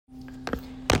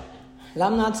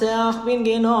למנצח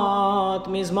בנגינות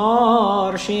מזמור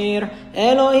שיר.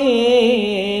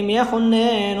 אלוהים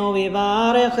יחוננו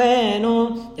ויברכנו,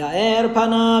 יאר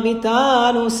פניו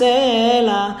איתנו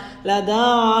סלע,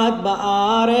 לדעת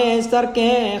בארץ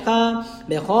דרכך,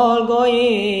 בכל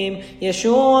גויים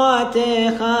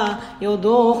ישועתך,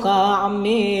 יודוך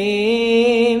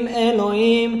עמים.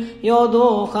 אלוהים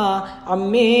יודוך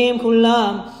עמים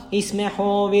כולם,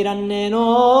 ישמחו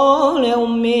וירננו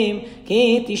לאומים,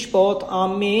 כי תשפוט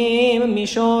עמים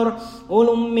מישור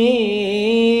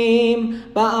ולאומים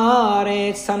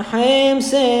בארץ תנחם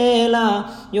סלע,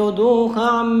 יודוך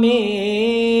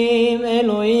עמים.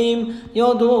 אלוהים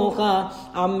יודוך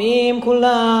עמים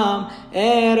כולם,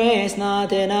 ארץ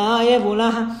נתנה יבולה,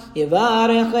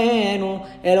 יברכנו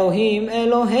אלוהים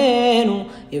אלוהינו,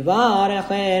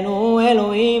 יברכנו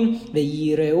אלוהים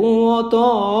ויראו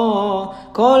אותו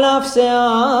כל אפסי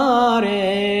הארץ.